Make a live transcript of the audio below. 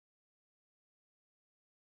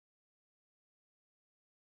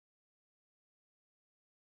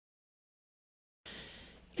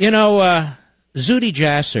You know, Zuhdi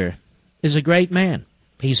Jasser is a great man.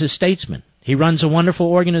 He's a statesman. He runs a wonderful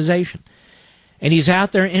organization. And he's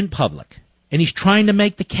out there in public. And he's trying to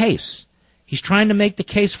make the case. He's trying to make the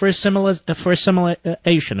case for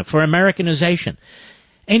assimilation, for Americanization.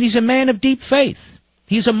 And he's a man of deep faith.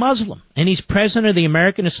 He's a Muslim. And he's president of the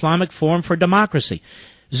American Islamic Forum for Democracy.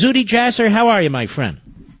 Zuhdi Jasser, how are you, my friend?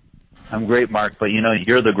 I'm great, Mark, but you know,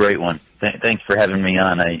 you're the great one. Thanks for having me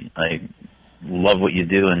on. I love what you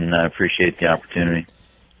do and I appreciate the opportunity.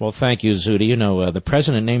 Well, thank you, Zuhdi. You know, the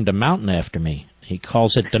president named a mountain after me. He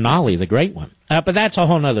calls it Denali, the Great One. But that's a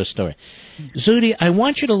whole other story. Zuhdi, I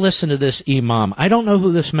want you to listen to this imam. I don't know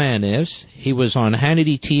who this man is. He was on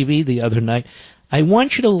Hannity TV the other night. I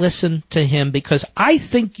want you to listen to him because I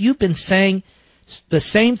think you've been saying the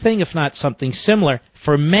same thing, if not something similar,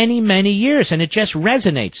 for many, many years, and it just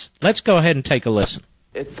resonates. Let's go ahead and take a listen.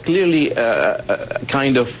 It's clearly a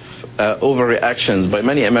kind of overreactions by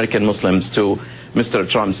many American Muslims to Mr.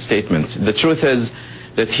 Trump's statements. The truth is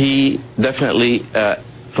that he definitely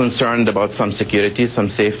concerned about some security, some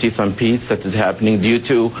safety, some peace that is happening due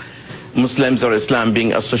to Muslims or Islam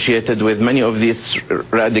being associated with many of these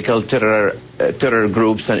radical terror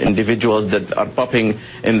groups and individuals that are popping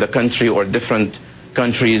in the country or different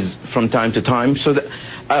countries from time to time. So that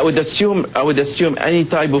I would assume any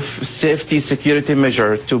type of safety security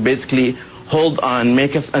measure to basically hold on,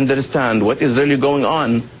 make us understand what is really going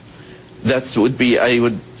on. That would be, I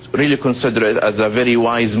would really consider it as a very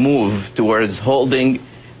wise move towards holding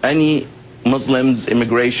any Muslims,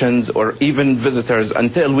 immigrations, or even visitors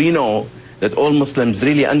until we know that all Muslims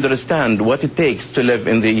really understand what it takes to live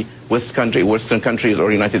in the Western countries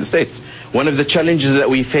or United States. One of the challenges that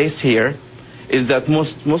we face here is that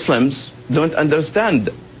most Muslims don't understand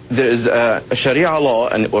there is a Sharia law,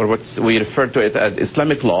 or what we refer to it as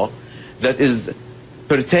Islamic law, that is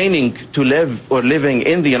pertaining to living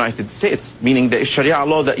in the United States, meaning the Sharia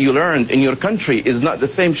law that you learned in your country is not the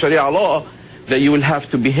same Sharia law that you will have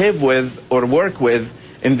to behave with or work with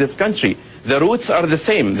in this country. The roots are the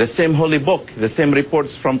same holy book, the same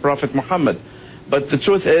reports from Prophet Muhammad. But the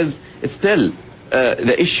truth is, it's still,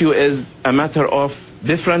 the issue is a matter of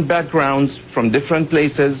different backgrounds from different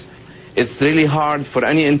places. It's really hard for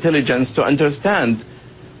any intelligence to understand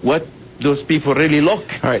what those people really look.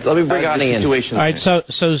 All right, let me bring on Ian. All right, so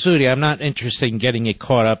Zuhdi, I'm not interested in getting you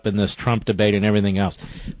caught up in this Trump debate and everything else.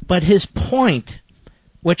 But his point,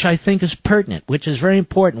 which I think is pertinent, which is very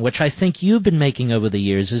important, which I think you've been making over the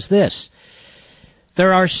years, is this.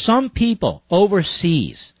 There are some people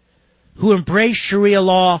overseas who embrace Sharia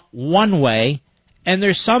law one way, and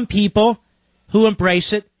there's some people who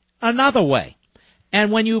embrace it another way.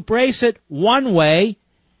 And when you embrace it one way,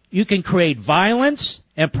 you can create violence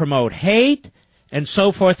and promote hate and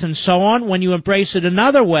so forth and so on. When you embrace it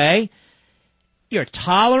another way, you're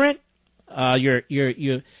tolerant.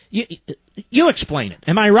 You explain it.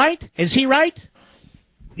 Am I right? Is he right?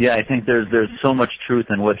 Yeah, I think there's so much truth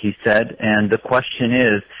in what he said, and the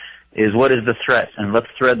question is what is the threat? And let's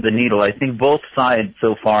thread the needle. I think both sides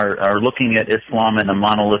so far are looking at Islam in a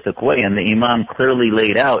monolithic way, and the Imam clearly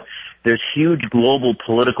laid out there's huge global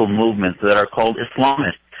political movements that are called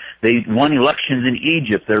Islamists. They won elections in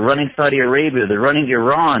Egypt. They're running Saudi Arabia. They're running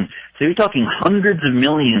Iran. So you're talking hundreds of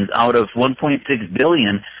millions out of 1.6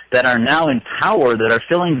 billion that are now in power, that are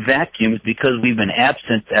filling vacuums because we've been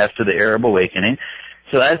absent after the Arab awakening.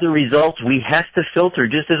 So as a result, we have to filter,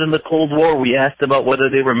 just as in the Cold War, we asked about whether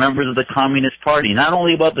they were members of the Communist Party, not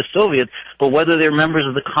only about the Soviets, but whether they're members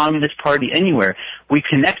of the Communist Party anywhere. We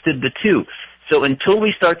connected the two. So until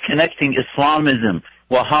we start connecting Islamism,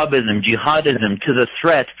 Wahhabism, jihadism to the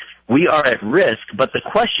threat, we are at risk. But the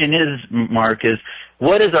question is, Mark, is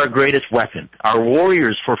what is our greatest weapon? Our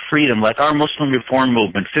warriors for freedom, like our Muslim Reform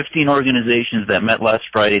Movement, 15 organizations that met last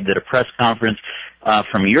Friday, did a press conference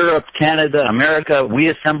from Europe, Canada, America. We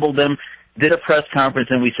assembled them, did a press conference,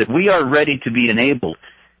 and we said, we are ready to be enabled.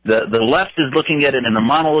 The left is looking at it in a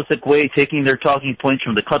monolithic way, taking their talking points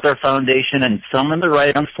from the Qatar Foundation, and some on the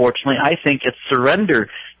right, unfortunately, I think it's surrender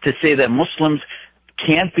to say that Muslims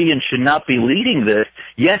can't be and should not be leading this.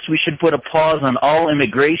 Yes, we should put a pause on all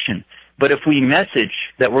immigration, but if we message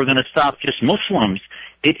that we're going to stop just Muslims,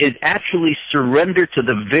 it is actually surrender to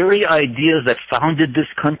the very ideas that founded this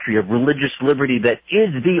country of religious liberty that is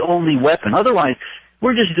the only weapon. Otherwise,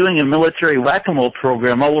 we're just doing a military whack-a-mole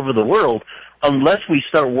program all over the world unless we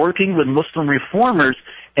start working with Muslim reformers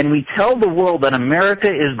and we tell the world that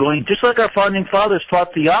America is going, just like our founding fathers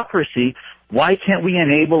fought theocracy, why can't we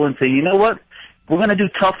enable and say, you know what? We're going to do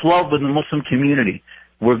tough love with the Muslim community.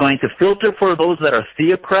 We're going to filter for those that are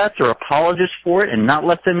theocrats or apologists for it and not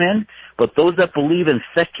let them in. But those that believe in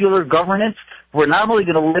secular governance, we're not only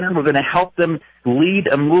going to let them, we're going to help them lead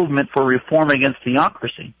a movement for reform against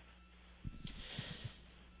theocracy.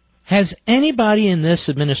 Has anybody in this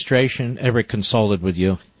administration ever consulted with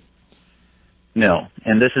you? No.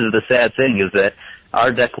 And this is the sad thing, is that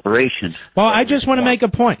our declaration... Well, I just want to make a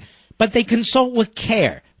point. But they consult with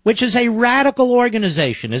CARE, which is a radical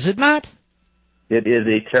organization, is it not? It is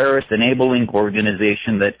a terrorist-enabling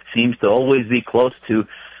organization that seems to always be close to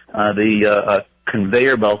the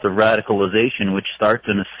conveyor belt of radicalization, which starts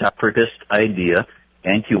in a separatist idea,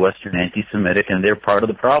 anti-Western, anti-Semitic, and they're part of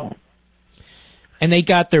the problem. And they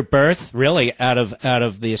got their birth, really, out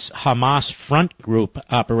of this Hamas front group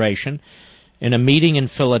operation in a meeting in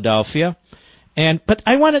Philadelphia. But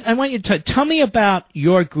I want you to tell me about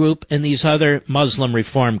your group and these other Muslim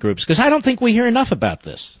reform groups, because I don't think we hear enough about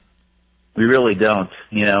this. We really don't.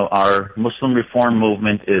 You know, our Muslim reform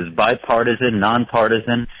movement is bipartisan,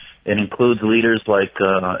 nonpartisan. It includes leaders like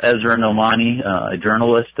Ezra Nomani, a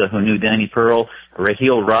journalist who knew Danny Pearl,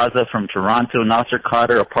 Raheel Raza from Toronto, Nasser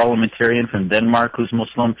Khader, a parliamentarian from Denmark who's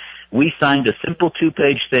Muslim. We signed a simple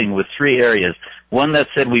two-page thing with 3 areas. One that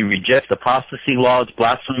said we reject apostasy laws,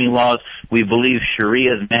 blasphemy laws. We believe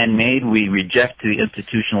Sharia is man-made. We reject the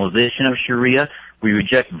institutionalization of Sharia. We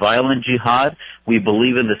reject violent jihad. We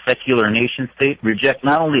believe in the secular nation state. Reject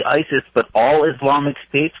not only ISIS, but all Islamic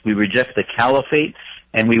states. We reject the caliphate.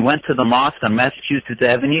 And we went to the mosque on Massachusetts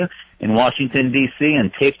Avenue in Washington, D.C.,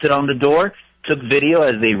 and taped it on the door, took video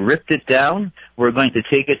as they ripped it down. We're going to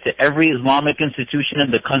take it to every Islamic institution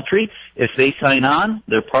in the country. If they sign on,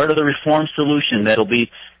 they're part of the reform solution. That'll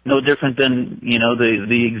be no different than, you know,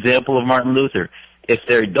 the example of Martin Luther. If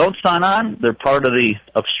they don't sign on, they're part of the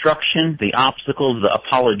obstruction, the obstacles, the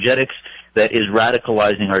apologetics that is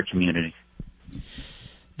radicalizing our community.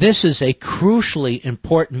 This is a crucially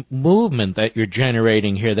important movement that you're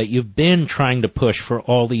generating here, that you've been trying to push for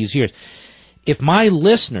all these years. If my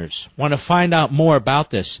listeners want to find out more about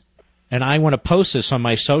this, and I want to post this on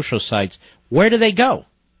my social sites, where do they go?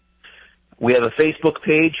 We have a Facebook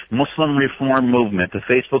page, Muslim Reform Movement, a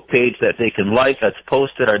Facebook page that they can like. That's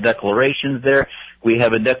posted, our declarations there. We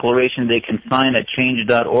have a declaration they can sign at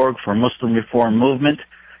change.org for Muslim Reform Movement.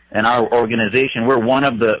 And our organization,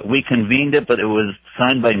 we convened it, but it was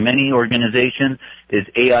signed by many organizations, is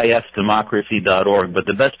AIFdemocracy.org. But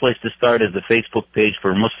the best place to start is the Facebook page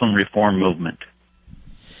for Muslim Reform Movement.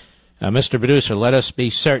 Mr. Producer, let us be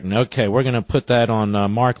certain. Okay, we're going to put that on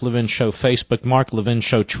Mark Levin Show Facebook, Mark Levin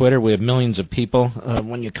Show Twitter. We have millions of people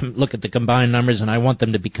when you look at the combined numbers, and I want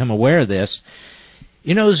them to become aware of this.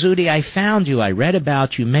 You know, Zuhdi, I found you. I read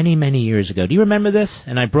about you many, many years ago. Do you remember this?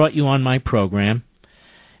 And I brought you on my program.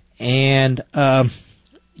 And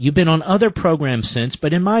you've been on other programs since,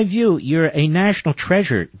 but in my view, you're a national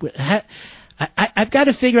treasure. I've got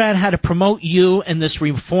to figure out how to promote you and this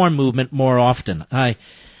reform movement more often.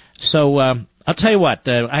 So I'll tell you what,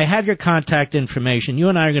 I have your contact information. You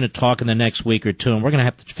and I are going to talk in the next week or two, and we're going to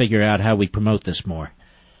have to figure out how we promote this more.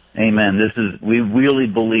 Amen. We really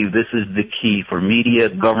believe this is the key for media,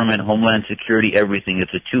 government, homeland security, everything.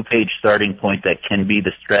 It's a 2-page starting point that can be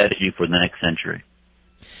the strategy for the next century.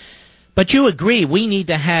 But you agree we need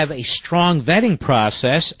to have a strong vetting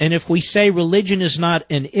process, and if we say religion is not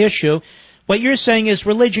an issue, what you're saying is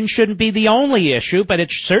religion shouldn't be the only issue, but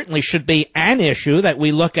it certainly should be an issue that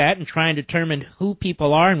we look at and try and determine who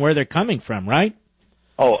people are and where they're coming from, right?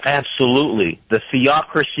 Oh, absolutely. The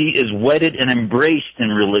theocracy is wedded and embraced in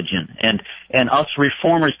religion, and us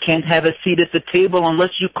reformers can't have a seat at the table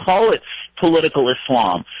unless you call it political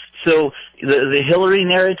Islam. So the Hillary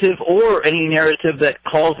narrative or any narrative that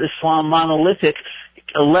calls Islam monolithic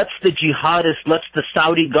lets the jihadists, lets the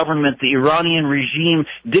Saudi government, the Iranian regime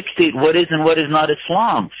dictate what is and what is not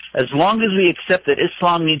Islam. As long as we accept that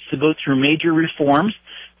Islam needs to go through major reforms,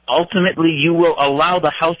 ultimately you will allow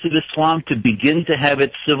the House of Islam to begin to have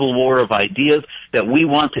its civil war of ideas that we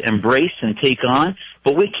want to embrace and take on,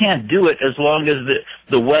 but we can't do it as long as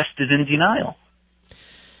the West is in denial.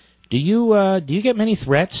 Do you get many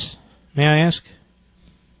threats, may I ask?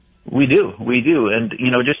 We do. And,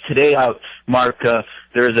 just today, Mark,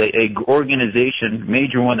 there's a organization,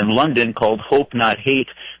 major one in London called Hope Not Hate,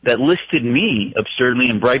 that listed me, absurdly,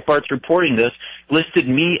 and Breitbart's reporting this, listed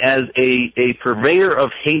me as a purveyor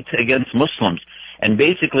of hate against Muslims. And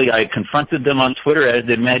basically, I confronted them on Twitter, as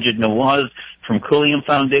did Majid Nawaz from Quilliam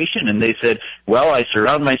Foundation, and they said, well, I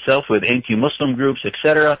surround myself with anti-Muslim groups,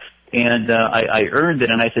 etc., and I earned it.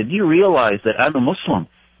 And I said, do you realize that I'm a Muslim?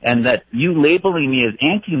 And that you labeling me as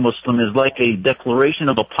anti-Muslim is like a declaration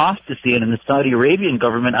of apostasy, and in the Saudi Arabian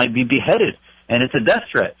government, I'd be beheaded. And it's a death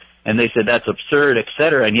threat. and they said that's absurd,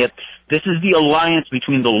 etc. And yet this is the alliance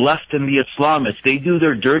between the left and the Islamists. They do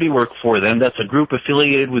their dirty work for them. That's a group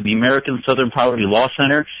affiliated with the American Southern Poverty Law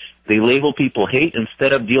Center. They label people hate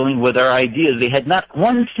instead of dealing with our ideas. They had not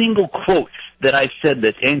one single quote that I've said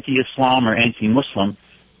that's anti-Islam or anti-Muslim.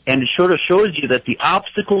 And it sort of shows you that the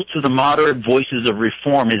obstacle to the moderate voices of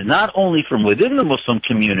reform is not only from within the Muslim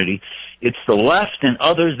community, it's the left and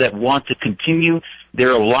others that want to continue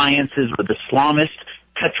their alliances with Islamist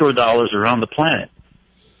petrodollars around the planet.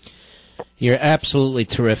 You're absolutely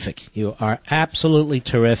terrific. You are absolutely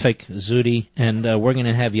terrific, Zuhdi, and we're going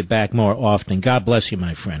to have you back more often. God bless you,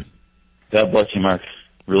 my friend. God bless you, Mark.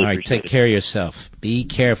 Really All right, appreciate take care of yourself. Be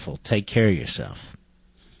careful. Take care of yourself.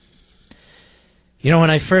 You know,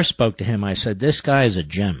 when I first spoke to him, I said, this guy is a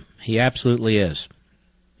gem. He absolutely is.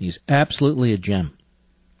 He's absolutely a gem.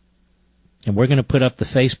 And we're going to put up the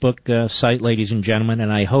Facebook site, ladies and gentlemen,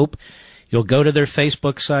 and I hope you'll go to their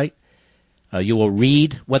Facebook site. You will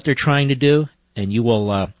read what they're trying to do, and you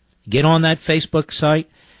will get on that Facebook site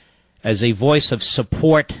as a voice of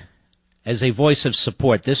support. As a voice of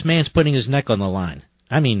support. This man's putting his neck on the line.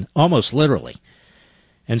 I mean, almost literally.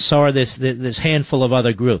 And so are this handful of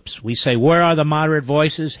other groups. We say, where are the moderate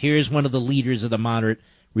voices? Here's one of the leaders of the moderate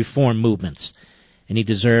reform movements. And he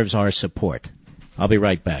deserves our support. I'll be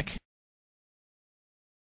right back.